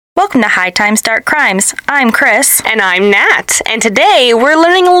Welcome to High Times Dark Crimes. I'm Chris. And I'm Nat. And today we're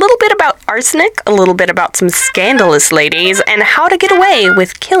learning a little bit about arsenic, a little bit about some scandalous ladies, and how to get away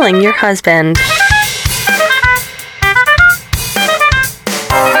with killing your husband.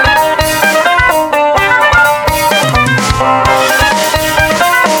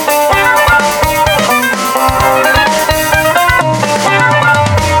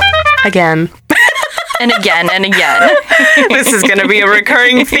 Again. And again and again. This is going to be a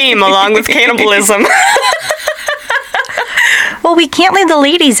recurring theme along with cannibalism. Well, we can't leave the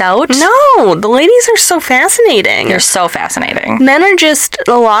ladies out. No, the ladies are so fascinating. They're so fascinating. Men are just,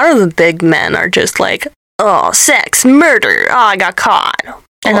 a lot of the big men are just like, oh, sex, murder, oh, I got caught.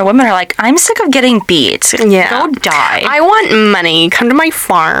 And the women are like, I'm sick of getting beat. Yeah. Go die. I want money. Come to my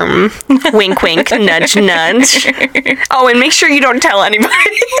farm. Wink, wink, nudge, nudge. Oh, and make sure you don't tell anybody.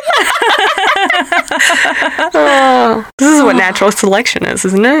 Oh, this is what natural selection is,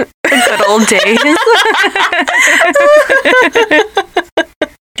 isn't it? The good old days.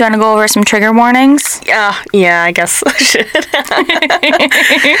 Do you want to go over some trigger warnings? Yeah, I guess I should.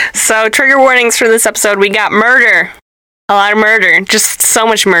 So, trigger warnings for this episode. We got murder. A lot of murder. Just so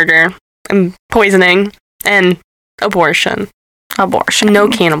much murder. And poisoning. And abortion. No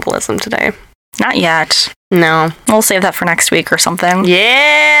cannibalism today. Not yet. No. We'll save that for next week or something.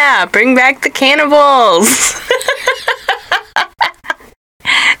 Yeah! Bring back the cannibals!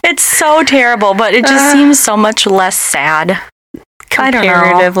 It's so terrible, but it just seems so much less sad.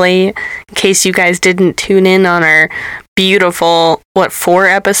 Comparatively, in case you guys didn't tune in on our beautiful, 4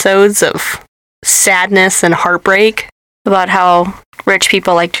 episodes of sadness and heartbreak? About how rich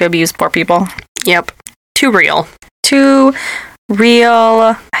people like to abuse poor people. Yep. Too real. Too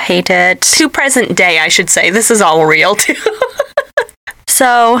real. I hate it. Too present day, I should say. This is all real, too.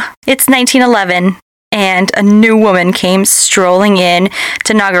 So, it's 1911, and a new woman came strolling in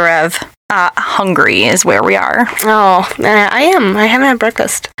to Novgorod. Hungary is where we are. Oh, I am. I haven't had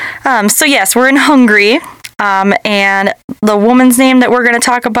breakfast. So yes, we're in Hungary. And the woman's name that we're going to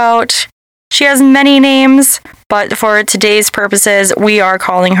talk about, she has many names, but for today's purposes, we are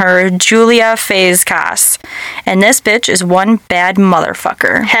calling her Julia Fazekas. And this bitch is one bad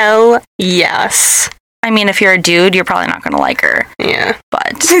motherfucker. Hell yes. I mean, if you're a dude, you're probably not going to like her. Yeah.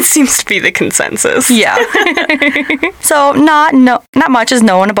 But it seems to be the consensus. Yeah. So not much is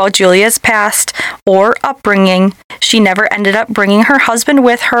known about Julia's past or upbringing. She never ended up bringing her husband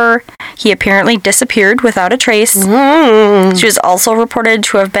with her. He apparently disappeared without a trace. She was also reported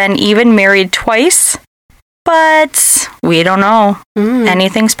to have been even married twice. But we don't know.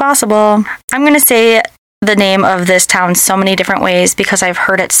 Anything's possible. I'm going to say the name of this town so many different ways because I've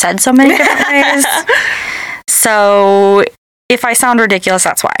heard it said so many different ways. So if I sound ridiculous,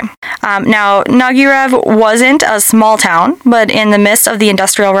 that's why. Now, Novgorod wasn't a small town, but in the midst of the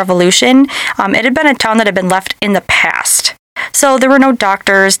Industrial Revolution, it had been a town that had been left in the past. So there were no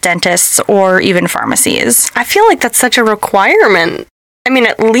doctors, dentists, or even pharmacies. I feel like that's such a requirement. I mean,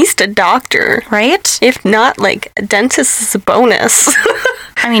 at least a doctor. Right? If not, like, a dentist is a bonus.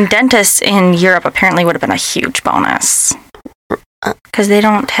 I mean, dentists in Europe apparently would have been a huge bonus. Because they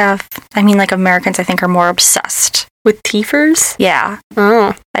don't have... I mean, like, Americans, I think, are more obsessed. With teethers? Yeah.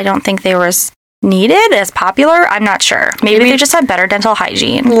 Oh. I don't think they were as needed, as popular. I'm not sure. Maybe they just had better dental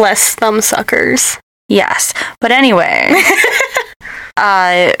hygiene. Less thumb suckers. Yes. But anyway...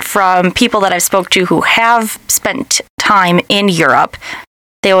 from people that I've spoke to who have spent time in Europe,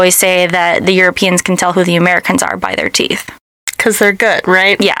 they always say that the Europeans can tell who the Americans are by their teeth. Because they're good,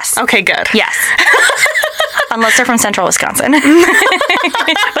 right? Yes. Okay, good. Yes. Unless they're from central Wisconsin. But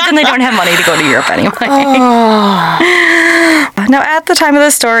then they don't have money to go to Europe anyway. Oh. Now, at the time of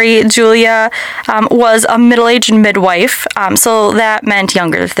the story, Julia was a middle-aged midwife, so that meant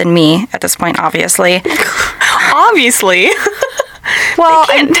younger than me at this point, obviously. Obviously. Well,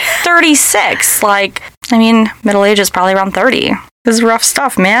 I'm 36. Like, I mean, middle age is probably around 30. This is rough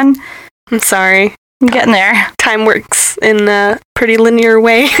stuff, man. I'm sorry. I'm getting there. Time works in a pretty linear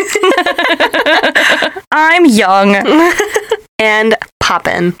way. I'm young. And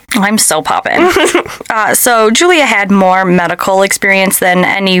poppin'. I'm so poppin'. So Julia had more medical experience than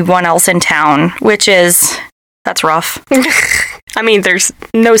anyone else in town, that's rough. I mean, there's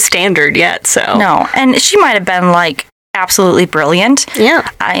no standard yet, so. No, and she might have been, like, absolutely brilliant. Yeah.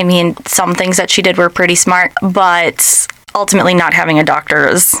 I mean, some things that she did were pretty smart, but ultimately not having a doctor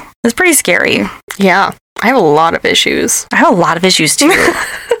is pretty scary. Yeah. I have a lot of issues. I have a lot of issues, too.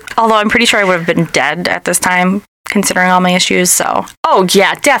 Although I'm pretty sure I would have been dead at this time, considering all my issues, so. Oh,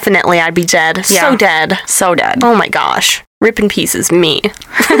 yeah, definitely I'd be dead. Yeah. So dead. So dead. Oh my gosh. Rip in pieces, me.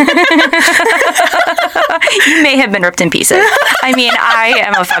 You may have been ripped in pieces. I mean, I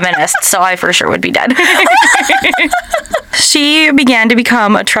am a feminist, so I for sure would be dead. She began to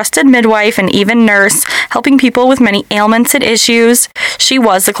become a trusted midwife and even nurse, helping people with many ailments and issues. She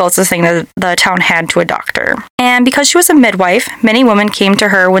was the closest thing that the town had to a doctor. And because she was a midwife, many women came to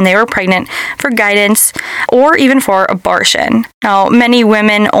her when they were pregnant for guidance or even for abortion. Now, many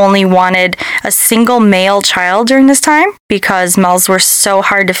women only wanted a single male child during this time because males were so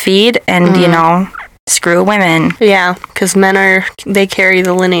hard to feed and, screw women. Yeah, because men they carry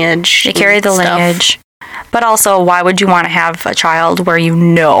the lineage. They carry the lineage. But also, why would you want to have a child where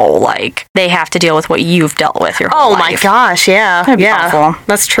they have to deal with what you've dealt with your whole life? Oh my gosh, yeah. That'd be awful.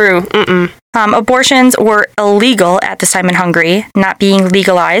 That's true. Abortions were illegal at this time in Hungary, not being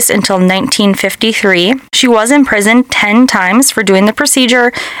legalized until 1953. She was imprisoned 10 times for doing the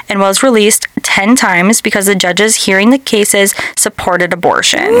procedure and was released 10 times because the judges hearing the cases supported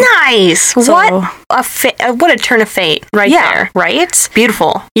abortion. Nice! So, what a turn of fate right there. Right?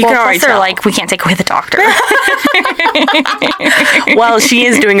 Beautiful. You can already they're tell. like, we can't take away the doctor. Well, she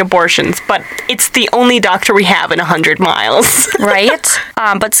is doing abortions, but it's the only doctor we have in 100 miles. Right?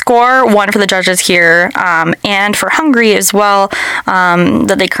 But score one for the judges here, and for Hungary as well,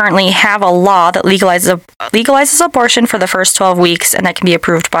 that they currently have a law that legalizes abortion for the first 12 weeks, and that can be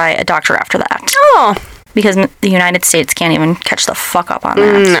approved by a doctor after that. Oh. Because the United States can't even catch the fuck up on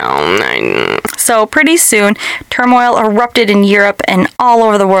that. No. So pretty soon, turmoil erupted in Europe and all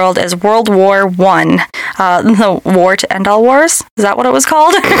over the world as World War I, the war to end all wars. Is that what it was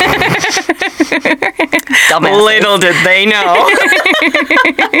called? Little did they know.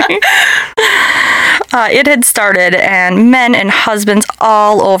 It had started, and men and husbands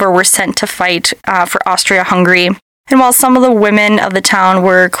all over were sent to fight for Austria-Hungary. And while some of the women of the town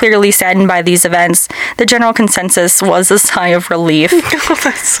were clearly saddened by these events, the general consensus was a sigh of relief.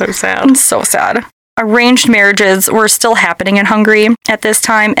 That's so sad. So sad. Arranged marriages were still happening in Hungary at this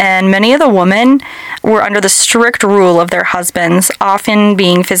time, and many of the women were under the strict rule of their husbands, often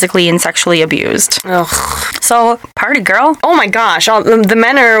being physically and sexually abused. Ugh. So, party girl. Oh my gosh, the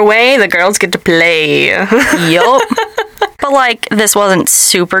men are away, the girls get to play. Yup. But, this wasn't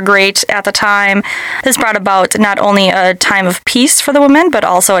super great at the time. This brought about not only a time of peace for the women, but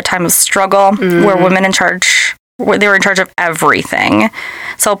also a time of struggle where women they were in charge of everything.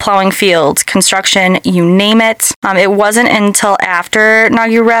 So plowing fields, construction, you name it. It wasn't until after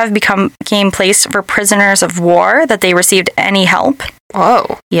Nagyrev became place for prisoners of war that they received any help.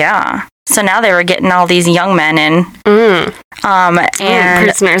 Whoa. Yeah. So now they were getting all these young men in. And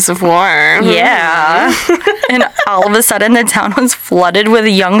prisoners of war. Yeah. And all of a sudden, the town was flooded with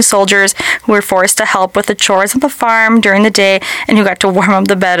young soldiers who were forced to help with the chores of the farm during the day and who got to warm up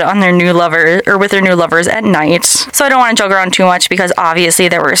the bed on their new lover or with their new lovers at night. So I don't want to joke around too much because obviously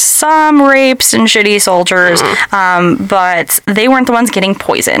there were some rapes and shitty soldiers, but they weren't the ones getting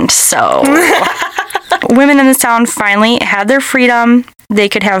poisoned. So women in this town finally had their freedom. They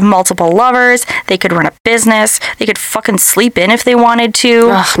could have multiple lovers. They could run a business. They could fucking sleep in if they wanted to.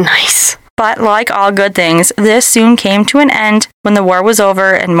 Ugh, nice. But like all good things, this soon came to an end when the war was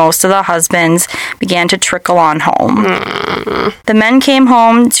over and most of the husbands began to trickle on home. The men came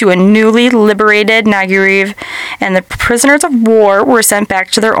home to a newly liberated Nagyrev, and the prisoners of war were sent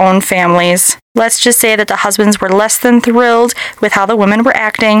back to their own families. Let's just say that the husbands were less than thrilled with how the women were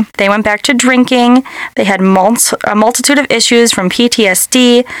acting. They went back to drinking. They had a multitude of issues from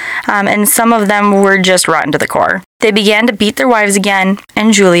PTSD, and some of them were just rotten to the core. They began to beat their wives again,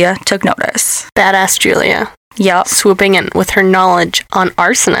 and Julia took notice. Badass Julia. Yep. Swooping in with her knowledge on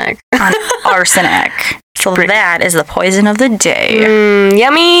arsenic. So that is the poison of the day.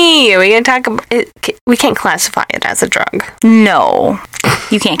 Yummy! We can talk about it. We can't classify it as a drug. No.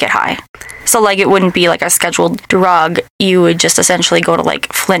 You can't get high. So, it wouldn't be a scheduled drug. You would just essentially go to,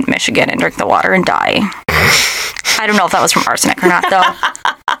 Flint, Michigan and drink the water and die. I don't know if that was from arsenic or not, though.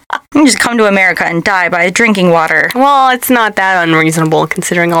 You just come to America and die by drinking water. Well, it's not that unreasonable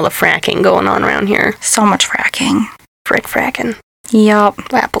considering all the fracking going on around here. So much fracking. Fracking. Yup.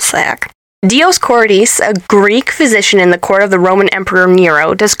 Apple sack. Dioscorides, a Greek physician in the court of the Roman Emperor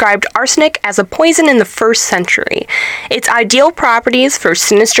Nero, described arsenic as a poison in the 1st century. Its ideal properties for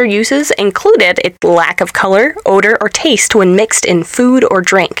sinister uses included its lack of color, odor, or taste when mixed in food or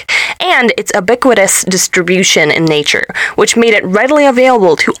drink, and its ubiquitous distribution in nature, which made it readily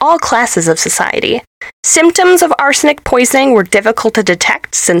available to all classes of society. Symptoms of arsenic poisoning were difficult to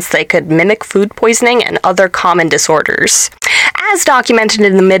detect since they could mimic food poisoning and other common disorders. As documented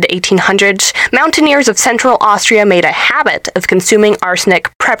in the mid-1800s, mountaineers of central Austria made a habit of consuming arsenic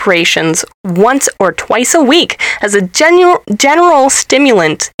preparations once or twice a week as a general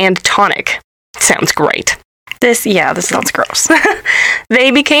stimulant and tonic. Sounds great. This sounds gross.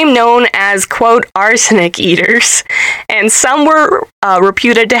 They became known as, quote, arsenic eaters, and some were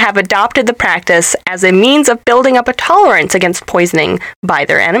reputed to have adopted the practice as a means of building up a tolerance against poisoning by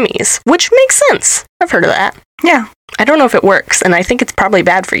their enemies, which makes sense. I've heard of that. Yeah. I don't know if it works, and I think it's probably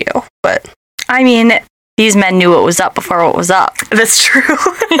bad for you, but... I mean, these men knew what was up before what was up. That's true.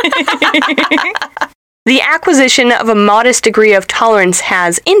 The acquisition of a modest degree of tolerance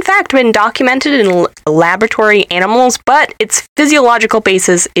has, in fact, been documented in laboratory animals, but its physiological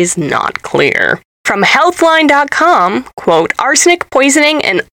basis is not clear. From Healthline.com, quote, arsenic poisoning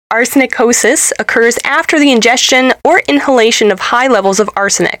and arsenicosis occurs after the ingestion or inhalation of high levels of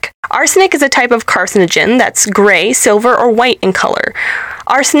arsenic. Arsenic is a type of carcinogen that's gray, silver, or white in color.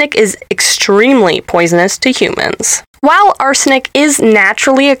 Arsenic is extremely poisonous to humans. While arsenic is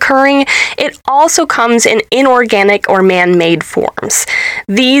naturally occurring, it also comes in inorganic or man-made forms.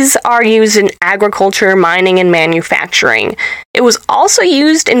 These are used in agriculture, mining, and manufacturing. It was also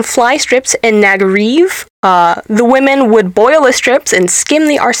used in fly strips in Nagareve. The women would boil the strips and skim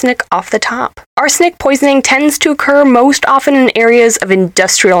the arsenic off the top. Arsenic poisoning tends to occur most often in areas of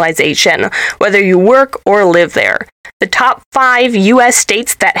industrialization, whether you work or live there. The top 5 U.S.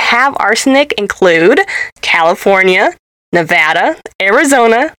 states that have arsenic include California, Nevada,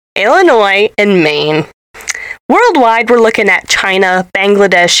 Arizona, Illinois, and Maine. Worldwide, we're looking at China,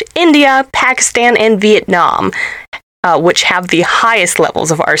 Bangladesh, India, Pakistan, and Vietnam, which have the highest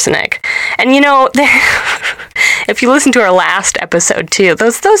levels of arsenic. And you know, if you listen to our last episode too,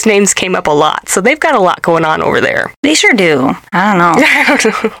 those names came up a lot, so they've got a lot going on over there. They sure do. I don't know.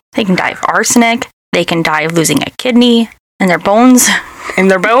 They can die of arsenic. They can die of losing a kidney and their bones.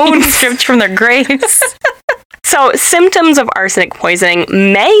 Stripped from their graves. So, symptoms of arsenic poisoning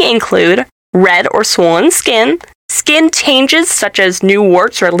may include red or swollen skin changes such as new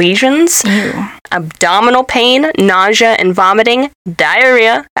warts or lesions, abdominal pain, nausea and vomiting,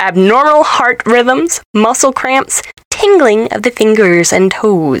 diarrhea, abnormal heart rhythms, muscle cramps, tingling of the fingers and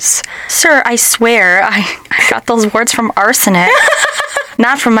toes. Sir, I swear I got those warts from arsenic,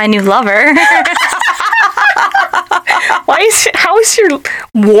 not from my new lover. How is your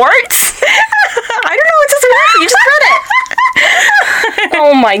warts? I don't know, it's just word. You just read it.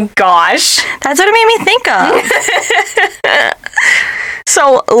 Oh my gosh. That's what it made me think of.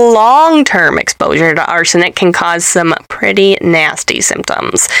 So, long-term exposure to arsenic can cause some pretty nasty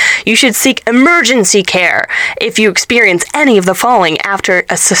symptoms. You should seek emergency care if you experience any of the following after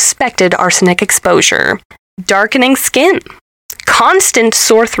a suspected arsenic exposure. Darkening skin, constant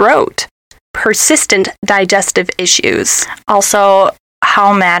sore throat, persistent digestive issues. Also,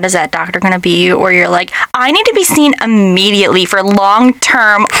 how mad is that doctor going to be where you're like, I need to be seen immediately for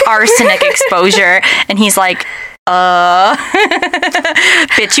long-term arsenic exposure. And he's like,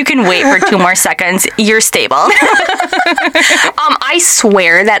 bitch, you can wait for 2 more seconds. You're stable. I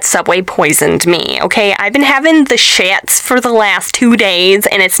swear that Subway poisoned me, okay? I've been having the shits for the last 2 days,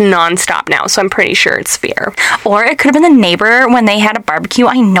 and it's nonstop now, so I'm pretty sure it's fear. Or it could have been the neighbor when they had a barbecue.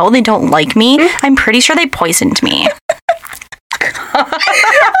 I know they don't like me. I'm pretty sure they poisoned me.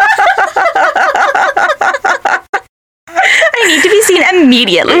 I need to be seen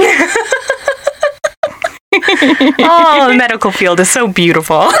immediately. Oh, the medical field is so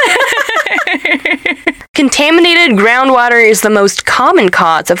beautiful. Contaminated groundwater is the most common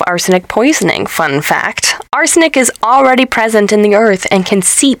cause of arsenic poisoning. Fun fact. Arsenic is already present in the earth and can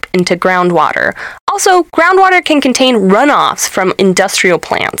seep into groundwater. Also, groundwater can contain runoffs from industrial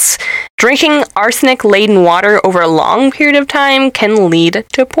plants. Drinking arsenic-laden water over a long period of time can lead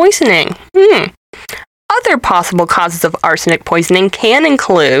to poisoning. Other possible causes of arsenic poisoning can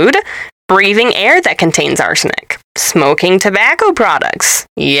include breathing air that contains arsenic, smoking tobacco products,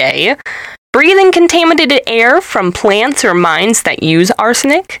 yay, breathing contaminated air from plants or mines that use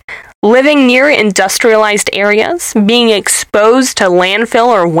arsenic, living near industrialized areas, being exposed to landfill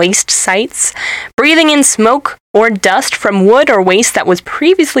or waste sites, breathing in smoke or dust from wood or waste that was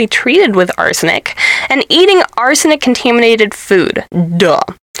previously treated with arsenic, and eating arsenic-contaminated food. Duh.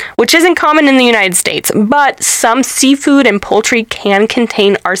 Which isn't common in the United States, but some seafood and poultry can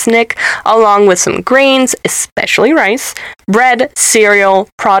contain arsenic, along with some grains, especially rice, bread, cereal,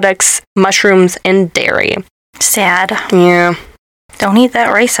 products, mushrooms, and dairy. Sad. Yeah. Don't eat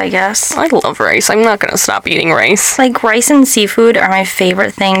that rice, I guess. I love rice. I'm not going to stop eating rice. Like, rice and seafood are my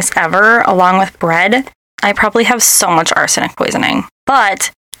favorite things ever, along with bread. I probably have so much arsenic poisoning.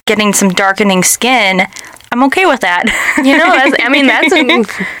 But getting some darkening skin, I'm okay with that. You know, that's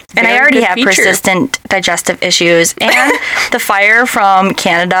and I already have persistent digestive issues, and the fire from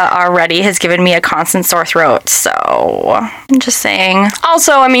Canada already has given me a constant sore throat, so I'm just saying.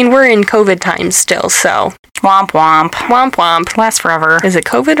 Also, we're in COVID times still, so. Womp womp. Womp womp. Lasts forever. Is it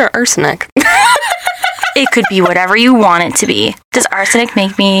COVID or arsenic? It could be whatever you want it to be. Does arsenic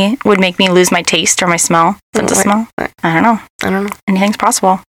would make me lose my taste or my smell? Sense of smell? I don't know. Anything's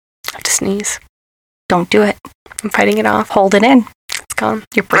possible. I have to sneeze. Don't do it. I'm fighting it off. Hold it in. It's gone.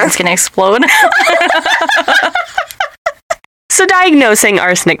 Your brain's gonna explode. So diagnosing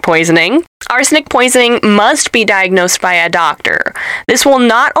arsenic poisoning. Arsenic poisoning must be diagnosed by a doctor. This will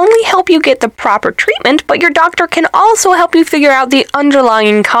not only help you get the proper treatment, but your doctor can also help you figure out the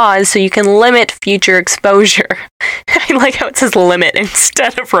underlying cause so you can limit future exposure. I like how it says limit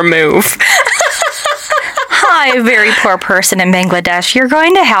instead of remove. Hi, very poor person in Bangladesh. You're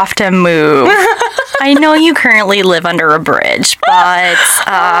going to have to move. I know you currently live under a bridge, but...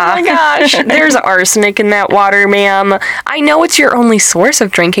 Oh my gosh, there's arsenic in that water, ma'am. I know it's your only source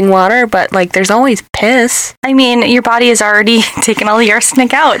of drinking water, but, there's always piss. I mean, your body has already taken all the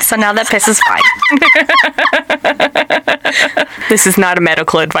arsenic out, so now that piss is fine. This is not a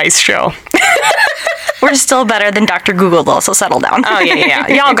medical advice show. We're still better than Dr. Google, though, so settle down. Oh, yeah.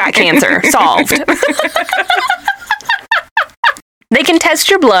 Y'all got cancer. Solved. They can test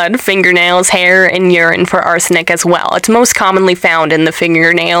your blood, fingernails, hair, and urine for arsenic as well. It's most commonly found in the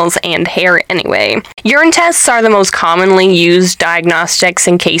fingernails and hair anyway. Urine tests are the most commonly used diagnostics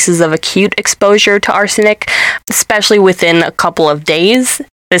in cases of acute exposure to arsenic, especially within a couple of days.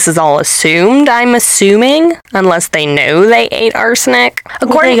 This is all assumed, I'm assuming, unless they know they ate arsenic.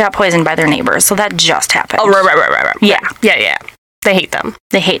 They got poisoned by their neighbors, so that just happened. Oh, right. Yeah. They hate them.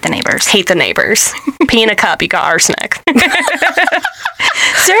 They hate the neighbors. Hate the neighbors. Pee in a cup, you got arsenic.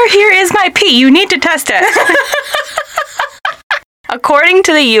 Sir, here is my pee. You need to test it. According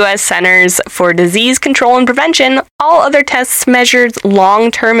to the U.S. Centers for Disease Control and Prevention, all other tests measured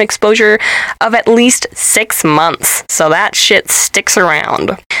long-term exposure of at least 6 months, so that shit sticks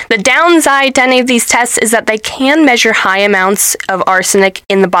around. The downside to any of these tests is that they can measure high amounts of arsenic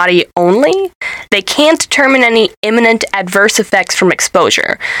in the body only. They can't determine any imminent adverse effects from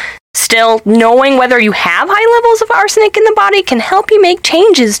exposure. Still, knowing whether you have high levels of arsenic in the body can help you make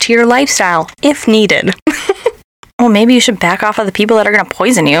changes to your lifestyle, if needed. Well, maybe you should back off of the people that are going to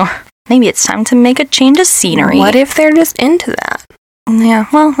poison you. Maybe it's time to make a change of scenery. What if they're just into that? Yeah,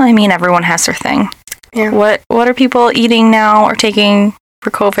 well, everyone has their thing. Yeah. What are people eating now or taking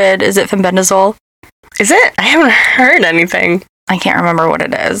for COVID? Is it fenbendazole? Is it? I haven't heard anything. I can't remember what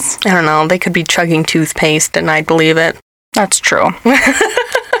it is. I don't know. They could be chugging toothpaste, and I'd believe it. That's true.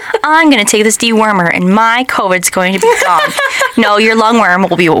 I'm going to take this dewormer, and my COVID's going to be gone. No, your lungworm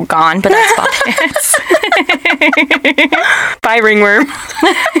will be gone, but that's about it. Bye, ringworm.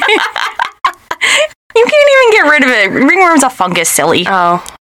 You can't even get rid of it. Ringworm's a fungus, silly. Oh.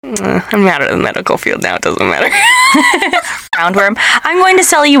 I'm out of the medical field now. It doesn't matter. Roundworm. I'm going to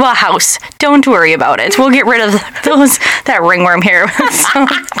sell you a house. Don't worry about it. We'll get rid of that ringworm here with some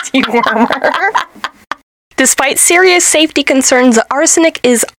dewormer. Despite serious safety concerns, arsenic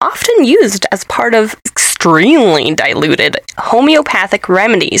is often used as part of extremely diluted homeopathic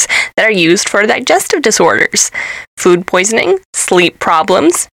remedies that are used for digestive disorders, food poisoning, sleep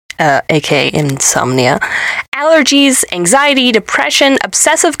problems, aka insomnia, allergies, anxiety, depression,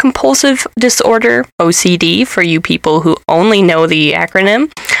 obsessive compulsive disorder, OCD for you people who only know the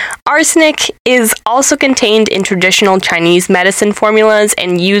acronym. Arsenic is also contained in traditional Chinese medicine formulas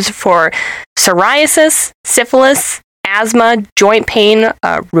and used for psoriasis, syphilis, asthma, joint pain,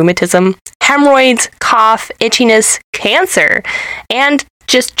 rheumatism, hemorrhoids, cough, itchiness, cancer, and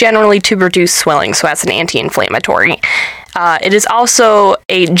just generally to reduce swelling, so as an anti-inflammatory. It is also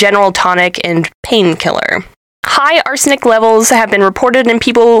a general tonic and painkiller. High arsenic levels have been reported in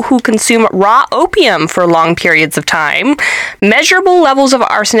people who consume raw opium for long periods of time. Measurable levels of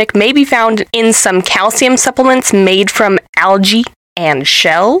arsenic may be found in some calcium supplements made from algae and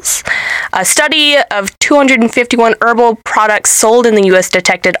shells. A study of 251 herbal products sold in the U.S.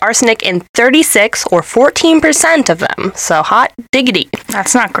 detected arsenic in 36 or 14% of them. So hot diggity.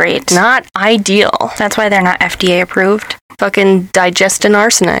 That's not great. Not ideal. That's why they're not FDA approved. Fucking digestin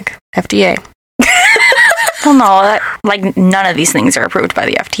arsenic. FDA. Well, no, none of these things are approved by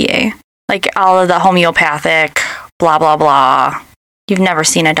the FDA. Like all of the homeopathic, blah, blah, blah. You've never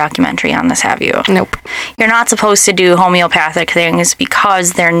seen a documentary on this, have you? Nope. You're not supposed to do homeopathic things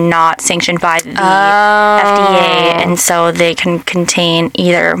because they're not sanctioned by the FDA, and so they can contain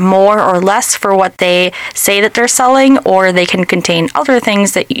either more or less for what they say that they're selling, or they can contain other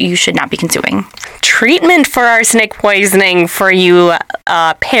things that you should not be consuming. Treatment for arsenic poisoning for you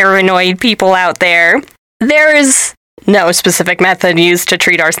paranoid people out there. There is no specific method used to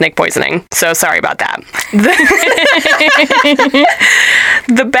treat arsenic poisoning, so sorry about that.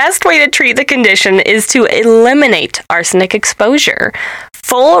 The best way to treat the condition is to eliminate arsenic exposure.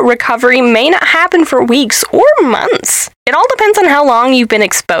 Full recovery may not happen for weeks or months. It all depends on how long you've been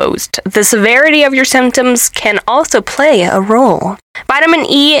exposed. The severity of your symptoms can also play a role. Vitamin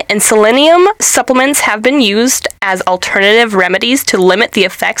E and selenium supplements have been used as alternative remedies to limit the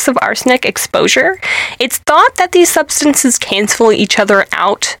effects of arsenic exposure. It's thought that these substances cancel each other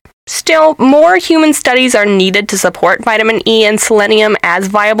out. Still, more human studies are needed to support vitamin E and selenium as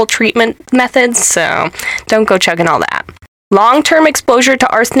viable treatment methods, so don't go chugging all that. Long-term exposure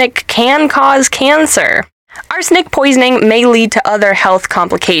to arsenic can cause cancer. Arsenic poisoning may lead to other health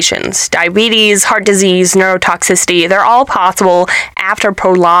complications. Diabetes, heart disease, neurotoxicity, they're all possible after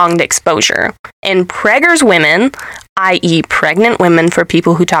prolonged exposure. In preggers women, i.e. pregnant women for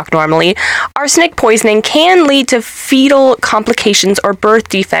people who talk normally, arsenic poisoning can lead to fetal complications or birth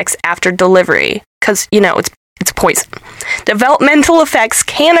defects after delivery. Because, it's poison. Developmental effects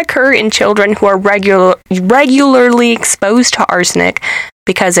can occur in children who are regularly exposed to arsenic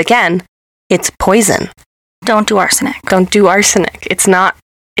because, again, it's poison. Don't do arsenic. Don't do arsenic. It's not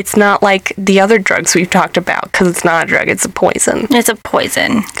like the other drugs we've talked about, because it's not a drug, it's a poison. It's a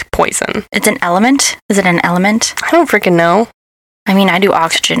poison. It's poison. It's an element? Is it an element? I don't freaking know. I mean, I do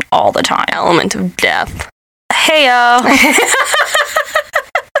oxygen all the time. Element of death. Heyo!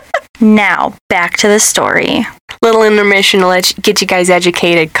 Now, back to the story. Little intermission to get you guys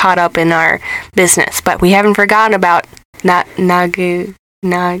educated, caught up in our business, but we haven't forgotten about Nagi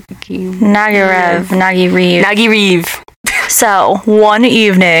Reeve. So, one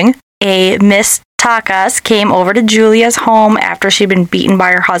evening, a Miss Takas came over to Julia's home after she'd been beaten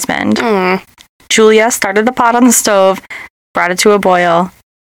by her husband. Julia started the pot on the stove, brought it to a boil.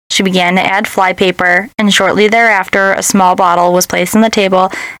 She began to add flypaper, and shortly thereafter, a small bottle was placed on the table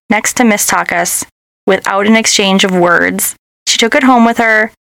next to Miss Takas without an exchange of words. She took it home with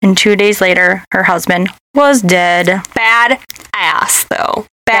her, and 2 days later, her husband was dead. Bad ass, though.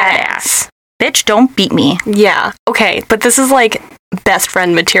 Badass. Bitch, don't beat me. Yeah, okay, but this is like best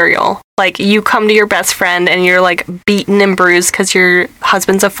friend material. Like, you come to your best friend and you're like beaten and bruised because your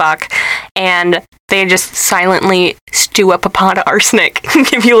husband's a fuck, and they just silently stew up a pot of arsenic and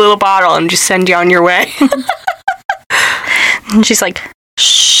give you a little bottle and just send you on your way. And she's like,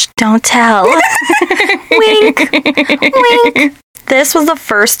 shh, don't tell. Wink. Wink. This was the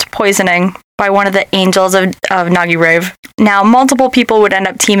first poisoning by one of the angels of Nagi Reeve. Now, multiple people would end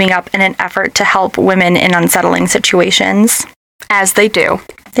up teaming up in an effort to help women in unsettling situations. As they do.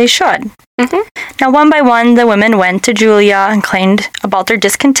 They should. Now, one by one, the women went to Julia and claimed about their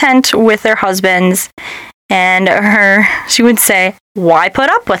discontent with their husbands. And she would say, why put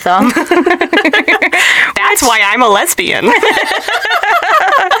up with them? That's why I'm a lesbian.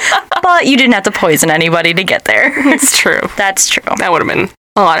 But you didn't have to poison anybody to get there. It's true. That's true. That would have been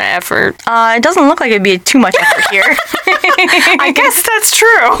a lot of effort. It doesn't look like it'd be too much effort here. I guess that's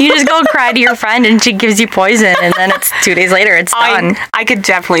true. You just go cry to your friend and she gives you poison, and then it's 2 days later, it's done. I could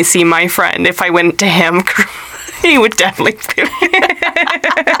definitely see my friend if I went to him. He would definitely do it.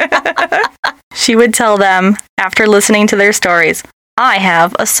 She would tell them, after listening to their stories, I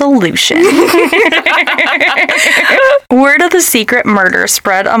have a solution. Word of the secret murder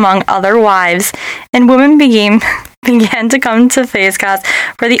spread among other wives, and women began to come to Fezkas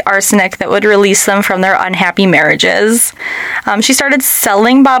for the arsenic that would release them from their unhappy marriages. She started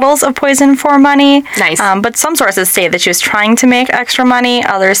selling bottles of poison for money. Nice. But some sources say that she was trying to make extra money.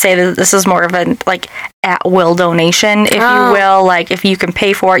 Others say that this is more of a at-will donation, if you will. Like, if you can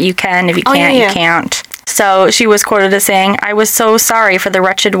pay for it, you can. If you can't, you can't. So she was quoted as saying, I was so sorry for the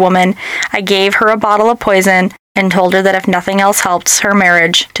wretched woman. I gave her a bottle of poison and told her that if nothing else helped her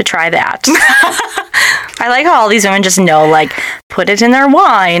marriage, to try that. I like how all these women just know, like, put it in their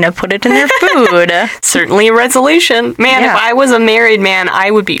wine, put it in their food. Certainly a resolution. Man, if I was a married man, I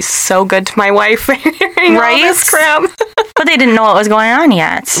would be so good to my wife. Right? All this crap. But they didn't know what was going on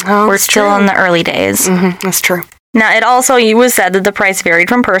yet. We're still in the early days. That's true. Now, it also was said that the price varied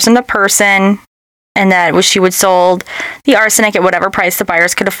from person to person, and that she would sold the arsenic at whatever price the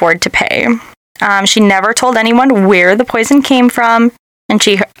buyers could afford to pay. She never told anyone where the poison came from, and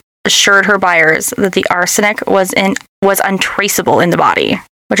she assured her buyers that the arsenic was untraceable in the body,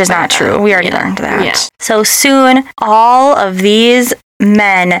 which is not true. We already learned that. Yeah. So soon, all of these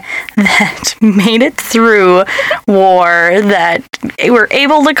men that made it through war, that were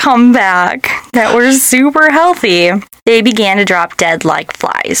able to come back, that were super healthy, they began to drop dead like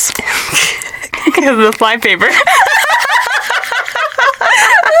flies. Because of the fly paper.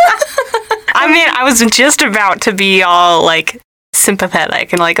 I mean, I was just about to be all, like,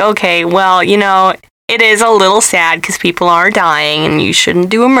 sympathetic and like, okay, well, you know, it is a little sad because people are dying and you shouldn't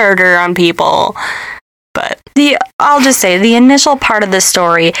do a murder on people. But I'll just say, the initial part of the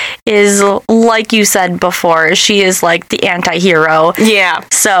story is, like you said before, she is like the anti-hero. yeah,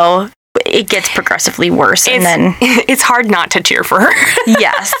 So it gets progressively worse. And then, it's hard not to cheer for her.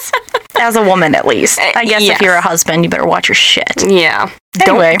 yes, as a woman at least. I guess Yes. if you're a husband, you better watch your shit. Yeah.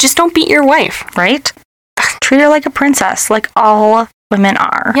 Anyway. Just don't beat your wife. Right? Treat her like a princess, like all women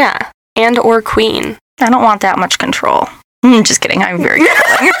are. Yeah. And or queen. I don't want that much control. Just kidding. I'm very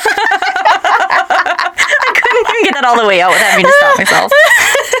controlling. I couldn't even get that all the way out without having to stop myself.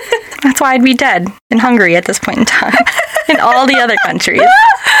 That's why I'd be dead in Hungary at this point in time. In all the other countries.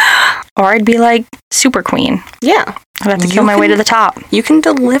 Or I'd be like super queen. Yeah. I'd have to kill my way to the top. You can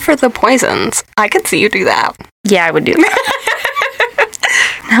deliver the poisons. I could see you do that. Yeah, I would do that.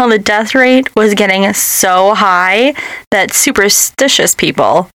 Now, the death rate was getting so high that superstitious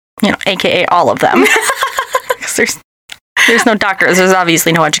people, aka all of them, because there's no doctors, there's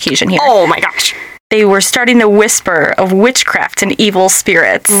obviously no education here. Oh my gosh. They were starting to whisper of witchcraft and evil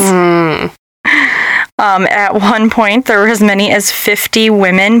spirits. At one point, there were as many as 50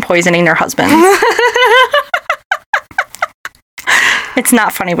 women poisoning their husbands. It's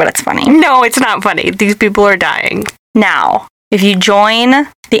not funny, but it's funny. No, it's not funny. These people are dying. Now, if you join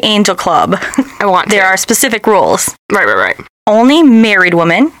the Angel Club, I want to. there are specific rules. Right. Only married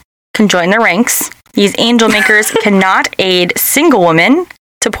women can join the ranks. These angel makers cannot aid single women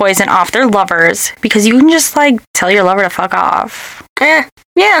to poison off their lovers, because you can just, tell your lover to fuck off.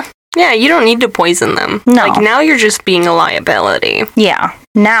 Yeah, you don't need to poison them. No. Now you're just being a liability. Yeah.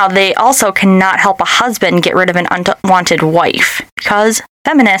 Now, they also cannot help a husband get rid of an unwanted wife, because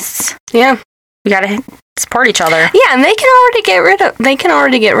feminists, Yeah. we gotta support each other. Yeah, and they can already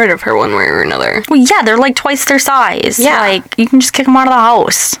get rid of her one way or another. Well, yeah, they're twice their size. Yeah. You can just kick them out of the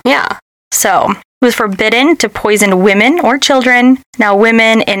house. Yeah. So, it was forbidden to poison women or children. Now,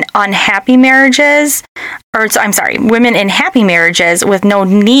 women in happy marriages with no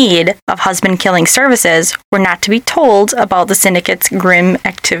need of husband-killing services were not to be told about the syndicate's grim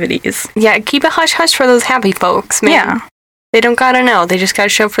activities. Yeah, keep it hush-hush for those happy folks, man. Yeah. They don't gotta know. They just gotta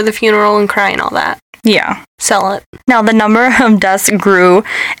show up for the funeral and cry and all that. Yeah. Sell it. Now, the number of deaths grew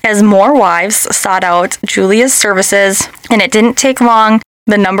as more wives sought out Julia's services, and it didn't take long.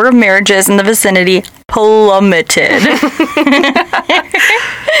 The number of marriages in the vicinity plummeted.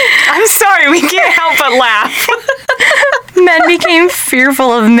 I'm sorry, we can't help but laugh. Men became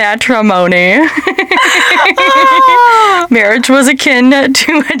fearful of matrimony. Marriage was akin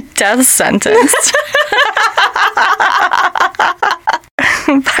to a death sentence.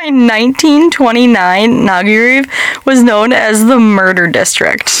 By 1929, Nagiriv was known as the murder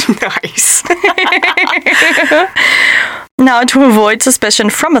district. Nice. Now, to avoid suspicion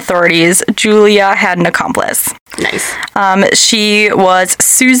from authorities, Julia had an accomplice. Nice. She was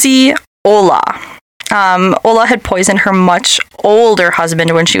Susie Ola. Ola had poisoned her much older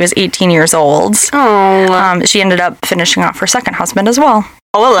husband when she was 18 years old. Oh. She ended up finishing off her second husband as well.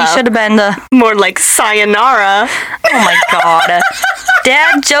 Ola. He should have been the... More like sayonara. Oh my god.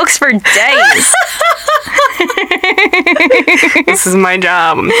 Dad jokes for days. This is my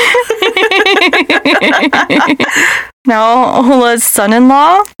job. Now, Ola's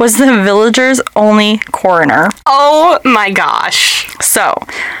son-in-law was the villager's only coroner. Oh my gosh. So,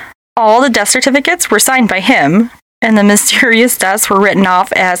 all the death certificates were signed by him, and the mysterious deaths were written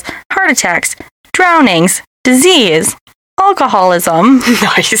off as heart attacks, drownings, disease, alcoholism.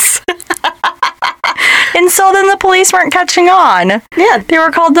 Nice. And so then the police weren't catching on. Yeah. They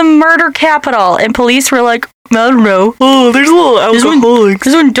were called the murder capital, and police were like, I don't know. Oh, there's a little alcoholics.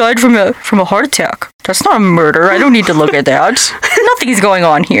 This one died from a heart attack. That's not a murder. I don't need to look at that. Nothing's going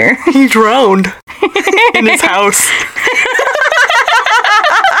on here. He drowned in his house.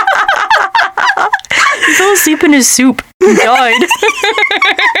 He fell asleep in his soup. He died.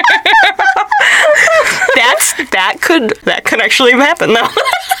 That could actually happen though.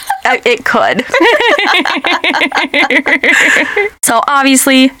 It could. So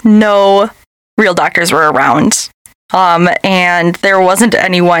obviously, no real doctors were around And there wasn't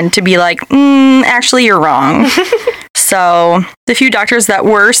anyone to be like, actually, you're wrong. So the few doctors that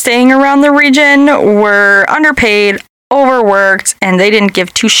were staying around the region were underpaid, overworked, and they didn't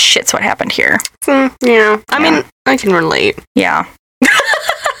give two shits what happened here. Yeah. I mean, I can relate. Yeah.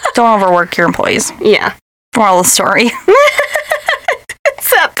 Don't overwork your employees. Yeah. Moral of the story. Is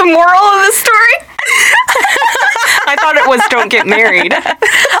that the moral of the story? I thought it was don't get married.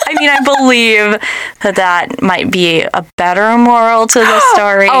 I mean, I believe that might be a better moral to the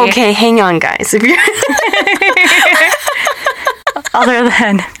story. Okay, hang on, guys. If you're Other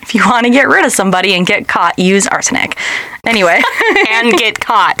than if you want to get rid of somebody and get caught, use arsenic. Anyway. And get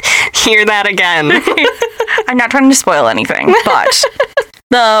caught. Hear that again. I'm not trying to spoil anything, but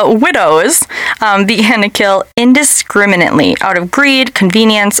the widows began to kill indiscriminately out of greed,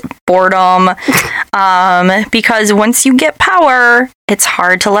 convenience, boredom, because once you get power, it's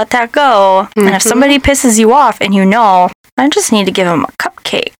hard to let that go. And if somebody pisses you off and you know, I just need to give him a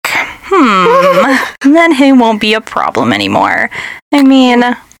cupcake, then he won't be a problem anymore. I mean,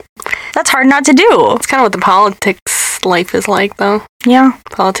 that's hard not to do. It's kind of what the politics life is like, though. Yeah.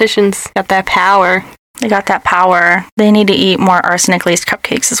 Politicians got that power. They got that power. They need to eat more arsenic-laced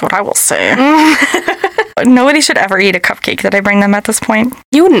cupcakes is what I will say. Nobody should ever eat a cupcake that I bring them at this point.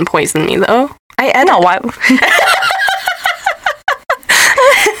 You wouldn't poison me, though. I know why.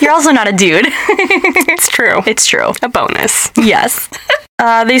 You're also not a dude. It's true. It's true. A bonus. Yes.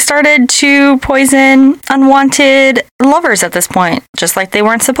 They started to poison unwanted lovers at this point, just like they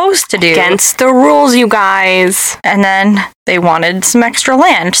weren't supposed to do. Against the rules, you guys. And then they wanted some extra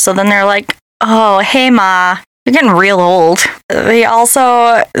land, so then they're like, oh, hey, Ma, you're getting real old. They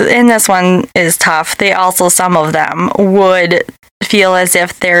also, and this one is tough, they also, some of them, would feel as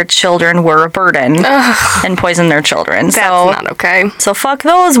if their children were a burden and poison their children. That's not okay. So fuck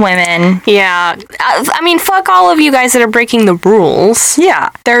those women. Yeah. I mean, fuck all of you guys that are breaking the rules.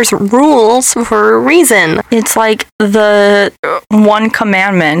 Yeah. There's rules for a reason. It's like the one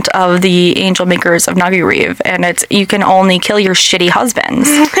commandment of the angel makers of Naguriv, and it's you can only kill your shitty husbands.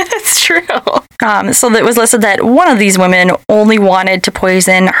 That's true. So it was listed that one of these women only wanted to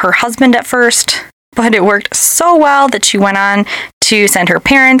poison her husband at first, but it worked so well that she went on to send her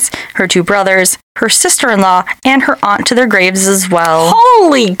parents, her two brothers, her sister-in-law, and her aunt to their graves as well.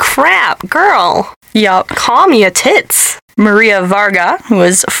 Holy crap, girl. Yup. Calm your tits. Maria Varga, who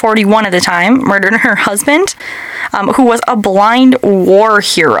was 41 at the time, murdered her husband, who was a blind war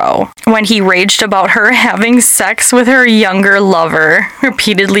hero, when he raged about her having sex with her younger lover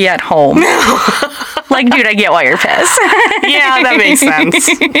repeatedly at home. Like, dude, I get why you're pissed. Yeah, that makes sense.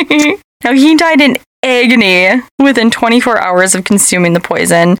 Now, he died in agony within 24 hours of consuming the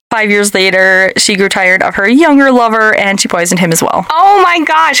poison. 5 years later, she grew tired of her younger lover, and she poisoned him as well. Oh my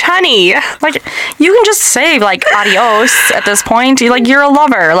gosh, honey. Like, you can just say, like, adios at this point. Like, you're a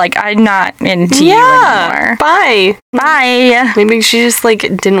lover. Like, I'm not into you anymore. Bye. Bye. Maybe she just, like,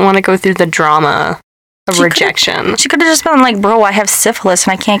 didn't want to go through the drama of rejection. She could have just been like, bro, I have syphilis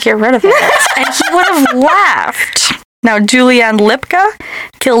and I can't get rid of it. And he would have laughed. Now, Julianne Lipka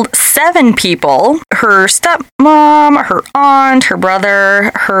killed 7 people. Her stepmom, her aunt, her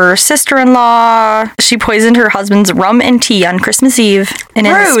brother, her sister-in-law. She poisoned her husband's rum and tea on Christmas Eve. And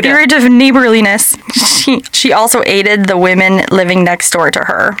in the spirit of neighborliness, she also aided the women living next door to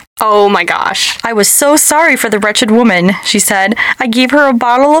her. Oh my gosh. I was so sorry for the wretched woman, she said. I gave her a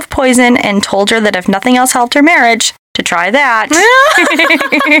bottle of poison and told her that if nothing else helped her marriage, to try that.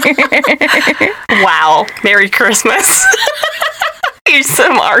 Wow. Merry Christmas. Here's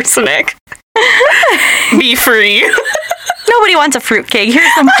some arsenic. Be free. Nobody wants a fruitcake.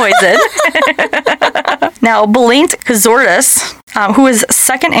 Here's some poison. Now, Belaint Kazordas, who was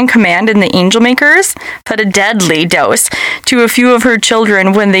second in command in the Angel Makers, fed a deadly dose to a few of her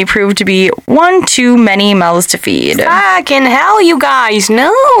children when they proved to be one too many mouths to feed. Fucking hell, you guys,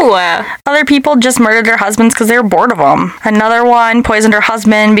 no! Other people just murdered their husbands because they were bored of them. Another one poisoned her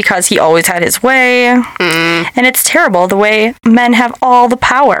husband because he always had his way. And it's terrible the way men have all the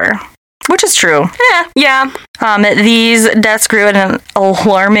power. Which is true. Yeah. These deaths grew at an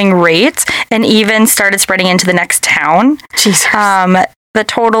alarming rate and even started spreading into the next town. Jesus. The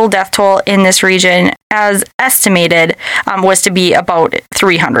total death toll in this region, as estimated, was to be about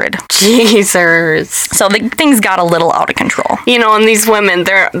 300. Jesus. So things got a little out of control. You know, and these women,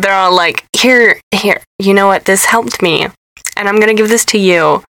 they're all like, here, you know what, this helped me, and I'm gonna give this to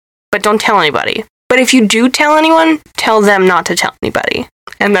you, but don't tell anybody. But if you do tell anyone, tell them not to tell anybody.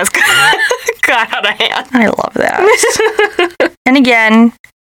 And that's got out of hand. I love that. And again,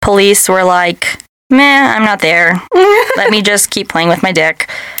 police were like, meh, I'm not there. Let me just keep playing with my dick.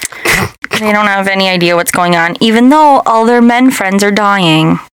 They don't have any idea what's going on, even though all their men friends are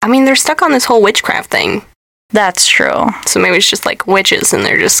dying. I mean, they're stuck on this whole witchcraft thing. That's true. So maybe it's just like witches and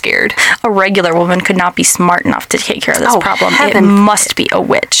they're just scared. A regular woman could not be smart enough to take care of this problem. Heaven. It must be a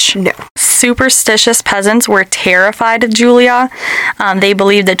witch. No. Superstitious peasants were terrified of Julia. They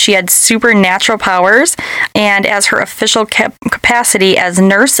believed that she had supernatural powers, and as her official capacity as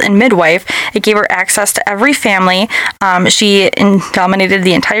nurse and midwife, it gave her access to every family. She dominated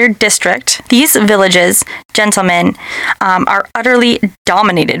the entire district. These villages, gentlemen, are utterly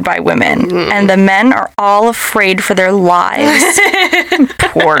dominated by women, and the men are all afraid for their lives.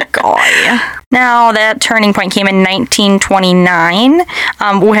 Poor guy. Now, that turning point came in 1929,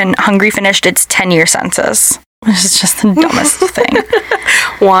 when Hungary finished its 10-year census, which is just the dumbest thing.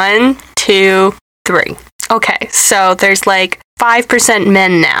 1, 2, 3. Okay, so there's like 5%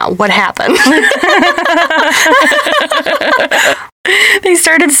 men now. What happened? They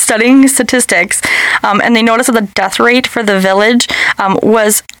started studying statistics, and they noticed that the death rate for the village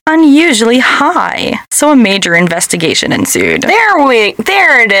was unusually high. So a major investigation ensued.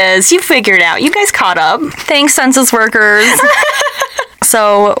 There it is. You figured out. You guys caught up. Thanks, census workers.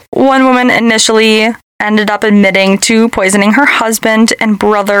 So one woman initially ended up admitting to poisoning her husband and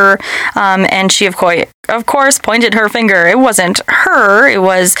brother, and she, of course, pointed her finger. It wasn't her, it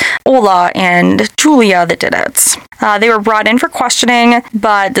was Ola and Julia that did it. They were brought in for questioning,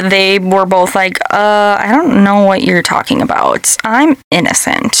 but they were both like, I don't know what you're talking about. I'm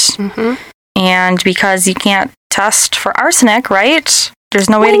innocent. Mm-hmm. And because you can't test for arsenic, right? There's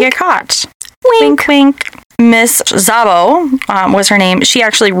no way to get caught. Wink. Wink, wink. Miss Szabo was her name. She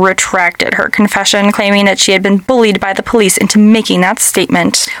actually retracted her confession, claiming that she had been bullied by the police into making that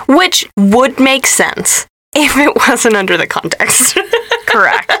statement. Which would make sense if it wasn't under the context.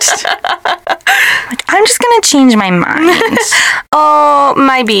 Correct. Like, I'm just gonna change my mind. Oh,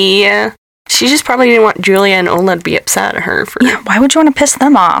 maybe. She just probably didn't want Julia and Ola to be upset at her for... Yeah, why would you want to piss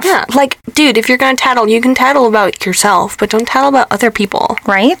them off? Yeah, like, dude, if you're gonna tattle, you can tattle about yourself, but don't tattle about other people.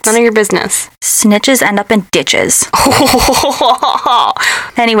 Right? None of your business. Snitches end up in ditches.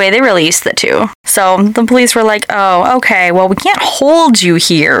 Anyway, they released the two. So the police were like, oh, okay, well, we can't hold you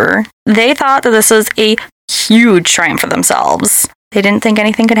here. They thought that this was a huge triumph for themselves. They didn't think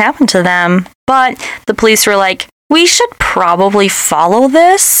anything could happen to them. But the police were like, we should probably follow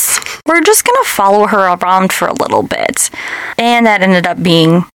this. We're just going to follow her around for a little bit. And that ended up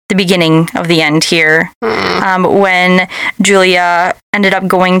being the beginning of the end here. When Julia ended up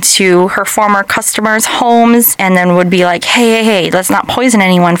going to her former customers' homes and then would be like, hey, let's not poison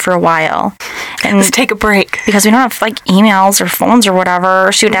anyone for a while. And let's take a break. Because we don't have like emails or phones or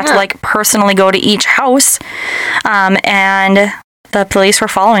whatever. She would have to like personally go to each house. And the police were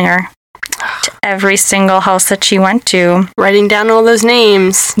following her to every single house that she went to. Writing down all those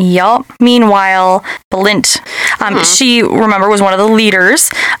names. Yup. Meanwhile, Blint, she, remember, was one of the leaders.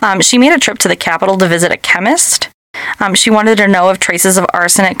 She made a trip to the capital to visit a chemist. She wanted to know if traces of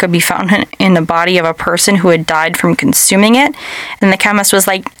arsenic could be found in the body of a person who had died from consuming it. And the chemist was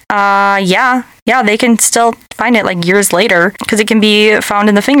like, yeah, they can still find it like years later because it can be found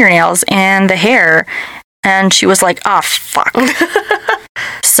in the fingernails and the hair. And she was like, oh, fuck.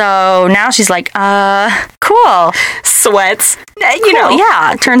 So now she's like, cool. Sweats. You know,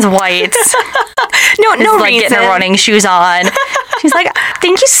 yeah, turns white. no like reason. Getting her running shoes on. She's like,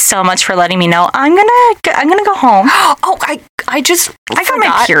 thank you so much for letting me know. I'm gonna go home. Oh, I got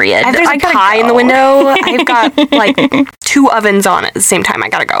my period. There's a pie in the window. I've got like 2 ovens on at the same time. I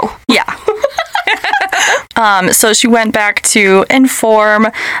gotta go. Yeah. So she went back to inform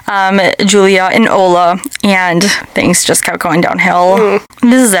Julia and Ola, and things just kept going downhill.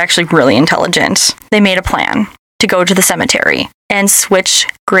 This is actually really intelligent. They made a plan to go to the cemetery and switch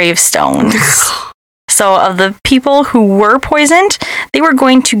gravestones. So of the people who were poisoned, they were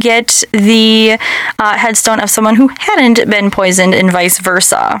going to get the headstone of someone who hadn't been poisoned and vice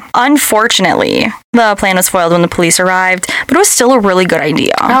versa. Unfortunately, the plan was foiled when the police arrived, but it was still a really good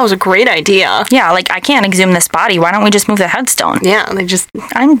idea. That was a great idea. Yeah, like, I can't exhume this body. Why don't we just move the headstone? Yeah,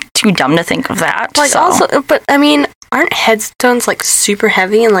 I'm too dumb to think of that. Like, also, but I mean, aren't headstones like super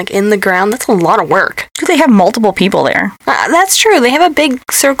heavy and like in the ground? That's a lot of work. They have multiple people there. That's true. They have a big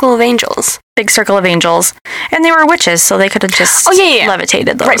circle of angels. Big circle of angels. And they were witches, so they could have just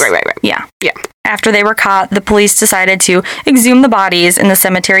levitated those. Right. Yeah. Yeah. After they were caught, the police decided to exhume the bodies in the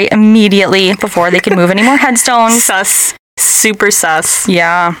cemetery immediately before they could move any more headstones. Sus. Super sus.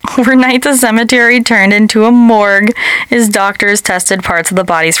 Yeah. Overnight, the cemetery turned into a morgue as doctors tested parts of the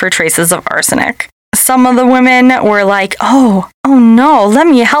bodies for traces of arsenic. some of the women were like, oh no, let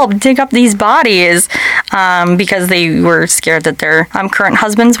me help dig up these bodies, because they were scared that their current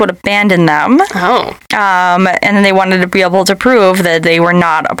husbands would abandon them. Oh. And then they wanted to be able to prove that they were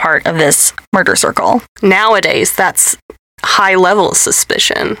not a part of this murder circle. Nowadays, that's high-level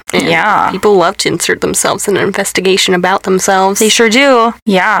suspicion. And Yeah. people love to insert themselves in an investigation about themselves. They sure do.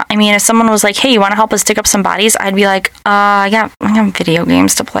 Yeah. I mean, if someone was like, hey, you want to help us dig up some bodies? I'd be like, I got video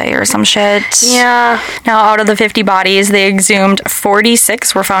games to play or some shit. Yeah. Now, out of the 50 bodies they exhumed,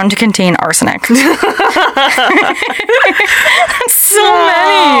 46 were found to contain arsenic. That's so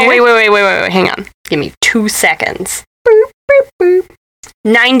many. Wait. Hang on. Give me 2 seconds. Boop, boop, boop.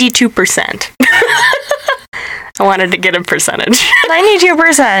 92%. I wanted to get a percentage.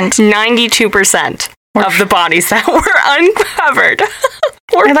 92%. 92% of the bodies that were uncovered.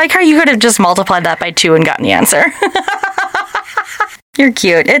 I like how you could have just multiplied that by 2 and gotten the answer. You're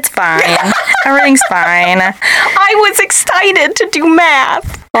cute. It's fine. Everything's fine. I was excited to do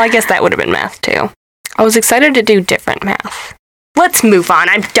math. Well, I guess that would have been math too. I was excited to do different math. Let's move on.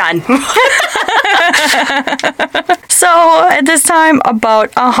 I'm done. So, at this time,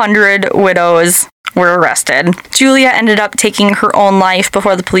 about 100 widows were arrested. Julia ended up taking her own life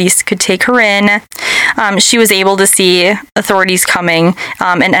before the police could take her in. She was able to see authorities coming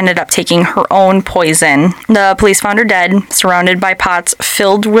and ended up taking her own poison. The police found her dead, surrounded by pots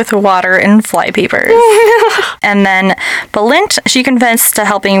filled with water and flypapers. And then Balint, she confessed to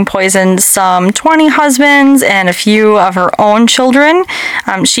helping poison some 20 husbands and a few of her own children.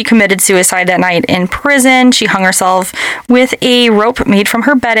 She committed suicide that night in prison. She hung herself with a rope made from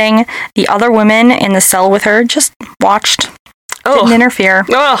her bedding. The other women in the cell with her just watched. Didn't interfere.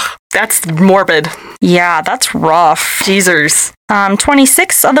 Ugh, that's morbid. Yeah, that's rough. Geezers.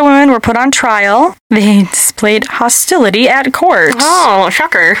 26 of the women were put on trial. They displayed hostility at court. Oh,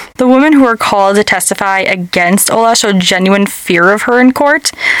 shocker. The women who were called to testify against Ola showed genuine fear of her in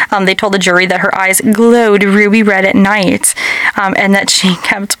court. They told the jury that her eyes glowed ruby red at night, and that she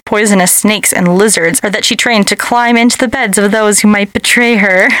kept poisonous snakes and lizards, or that she trained to climb into the beds of those who might betray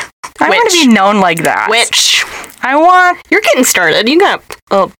her. I want to be known like that. Witch. You're getting started. You got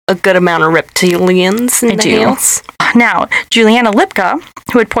a good amount of reptilians in the house. Now, Juliana Lipka,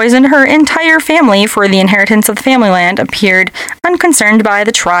 who had poisoned her entire family for the inheritance of the family land, appeared unconcerned by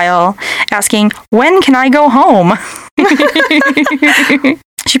the trial, asking, "When can I go home?"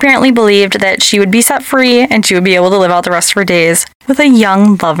 She apparently believed that she would be set free and she would be able to live out the rest of her days with a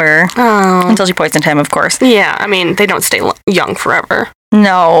young lover. Oh. Until she poisoned him, of course. Yeah, I mean, they don't stay young forever.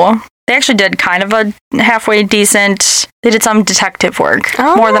 No. They actually did kind of a halfway decent... They did some detective work.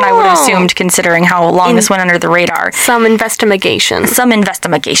 Oh. More than I would have assumed, considering how long this went under the radar. Some investigations.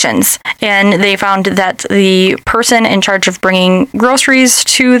 And they found that the person in charge of bringing groceries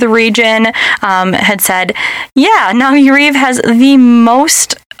to the region had said, yeah, Nauyariv has the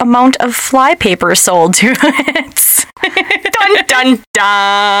most amount of flypaper sold to it. Dun, dun,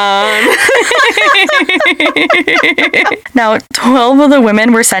 dun. Now, 12 of the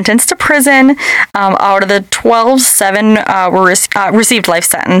women were sentenced to prison. Out of the 12, 7 received life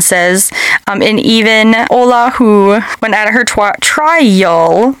sentences. And even Ola, who, when at her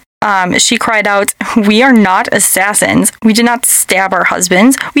trial, she cried out, "We are not assassins. We did not stab our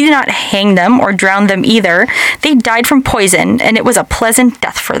husbands. We did not hang them or drown them either. They died from poison, and it was a pleasant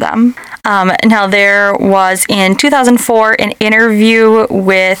death for them." Now, there was, in 2004, an interview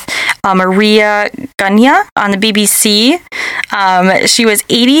with Maria Gunya on the BBC. She was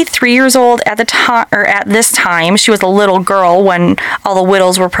 83 years old at the time, or at this time. She was a little girl when all the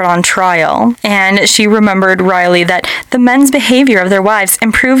widows were put on trial. And she remembered wryly that the men's behavior of their wives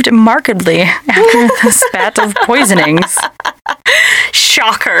improved markedly after the spat of poisonings.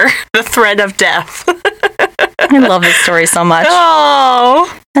 Shocker. The thread of death. I love this story so much.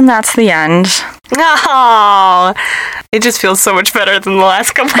 Oh. And that's the end. Oh. It just feels so much better than the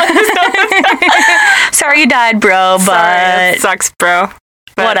last couple episodes. Sorry you died, bro, but... Sorry, it sucks, bro.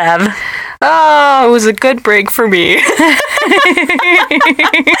 But whatever. Oh, it was a good break for me.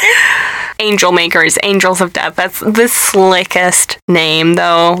 Angel Makers, Angels of Death. That's the slickest name,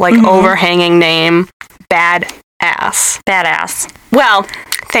 though. Like, overhanging name. Badass. Well,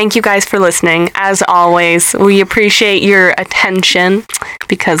 thank you guys for listening. As always, we appreciate your attention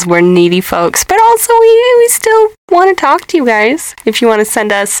because we're needy folks, but also we still want to talk to you guys. If you want to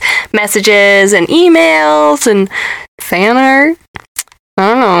send us messages and emails and fan art, I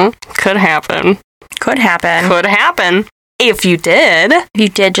don't know. Could happen. If you did,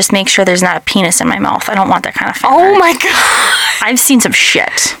 just make sure there's not a penis in my mouth. I don't want that kind of fan Oh art. my god. I've seen some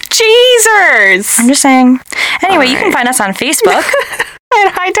shit. Jeezers. I'm just saying. Anyway, you can find us on Facebook.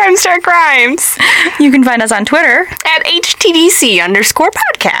 At High Time Star Crimes. You can find us on Twitter At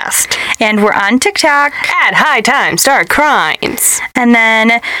HTDC_podcast. and we're on TikTok. At High Time Star Crimes. And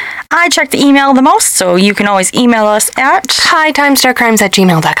then I check the email the most, so you can always email us at.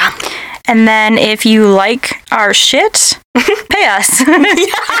 HighTimestarCrimes@gmail.com. And then if you like our shit, pay us.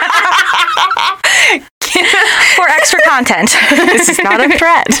 For extra content. This is not a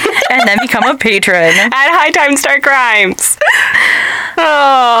threat. And then become a patron. At High Time Star Crimes.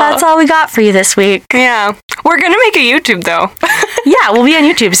 Oh. That's all we got for you this week. Yeah. We're gonna make a YouTube though. Yeah, we'll be on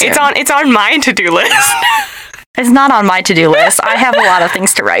YouTube soon. It's on my to-do list. It's not on my to-do list. I have a lot of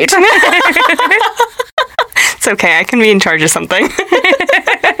things to write. It's okay, I can be in charge of something. You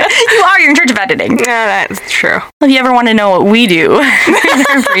are. You're in charge of editing. Yeah, that's true. If you ever want to know what we do in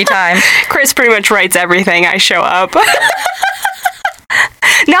our free time. Chris pretty much writes everything. I show up. Not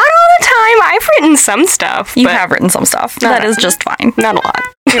all the time. I've written some stuff. You have written some stuff. That is just fine. Not a lot.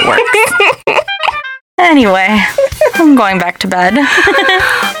 It works. Anyway, I'm going back to bed.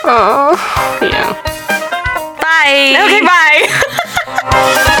 Oh, yeah. Bye. Okay, bye.